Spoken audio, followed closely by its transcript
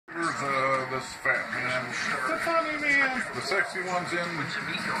this fat man. The funny man. The sexy one's in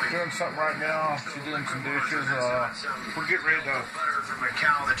doing something right now. She's doing some dishes. We're getting ready to. We're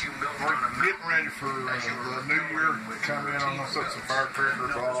getting ready for the new year to come in. I'm gonna set some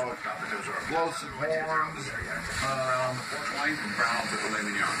firecrackers off, blow some horns,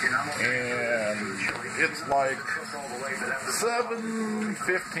 and it's like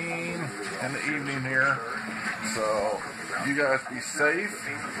 7:15 in the evening here. So you guys be safe.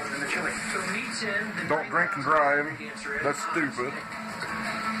 Don't drink and drive. That's stupid.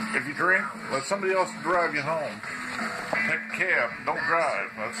 If you drink, let somebody else drive you home. Take a cab. Don't drive.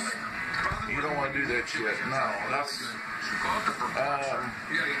 You don't want to do that shit. No,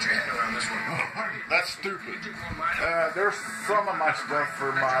 that's stupid. There's some of my stuff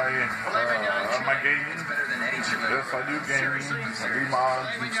for my gaming. Yes, I do gaming. I do mods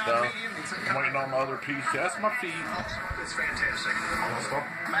and stuff. I'm waiting on my other PC. That's my feet.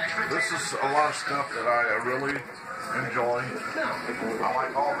 This is a lot of stuff that I really enjoy. I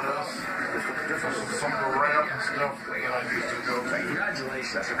like all this. This is some of the rap and stuff that I used to go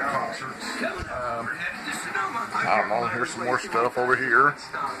to concerts. I don't know. Here's some more stuff over here.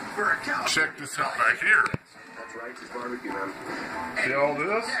 Check this out back here. See all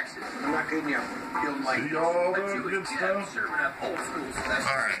this? See all the good stuff?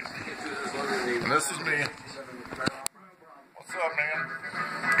 Alright. And this is me. What's up, man?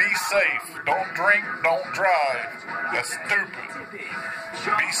 Be safe. Don't drink, don't drive. That's stupid.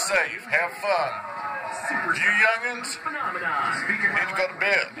 Be safe. Have fun. You youngins, need to go to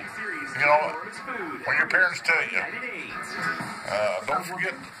bed. You know, when your parents tell you. Don't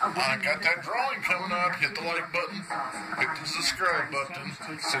forget, I got that drawing coming up. Hit the like button. Hit the subscribe button.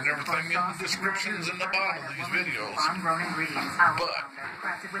 Send everything in the descriptions in the bottom of these videos. But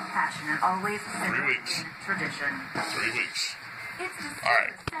 3 weeks. 3 weeks.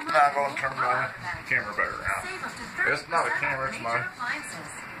 Alright, now I'm going to turn my camera back around. It's not a camera, it's my...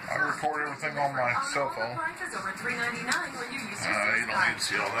 I record everything on my cell phone. You don't need to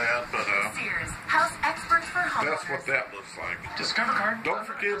see all that, but that's what that looks like. Discover card. Don't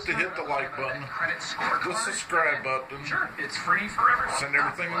forget to hit the like button, the subscribe button. It's free for everyone. Send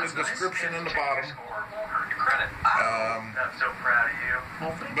everything in the description in the bottom. I'm so proud of you.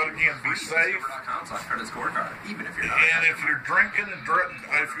 But again, be safe. And if you're drinking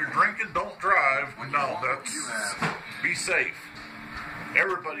don't drive. No, that's be safe.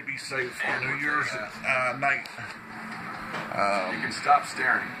 Everybody be safe on New Year's night. You can stop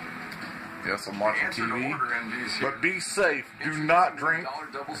staring. Yes, I'm watching TV. But be safe. Do not drink.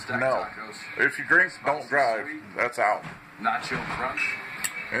 No. If you drink, don't drive. That's out. Nacho crunch.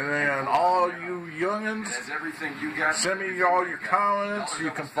 And then all you youngins, send me all your comments.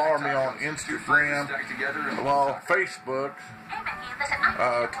 You can follow me on Instagram, Facebook,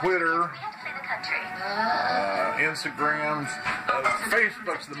 Twitter, Instagrams.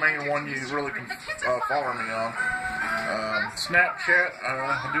 Facebook's the main one you really can follow me on. Snapchat,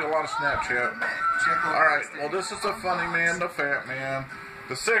 I do a lot of Snapchat. Alright, well this is the funny man, the fat man.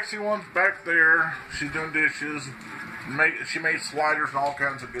 The sexy one's back there. She's doing dishes. She made sliders and all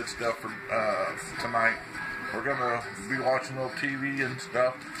kinds of good stuff for tonight. We're gonna be watching a little TV and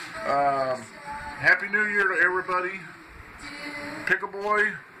stuff. Happy New Year to everybody. Pickle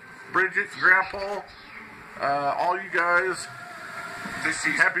Boy, Bridget, Grandpa, all you guys.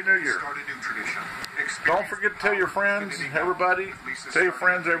 Happy New Year. Don't forget to tell your friends, everybody. Tell your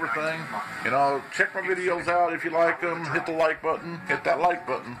friends everything. You know, check my videos out if you like them. Hit the like button. Hit that like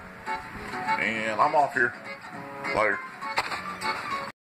button. And I'm off here. Later.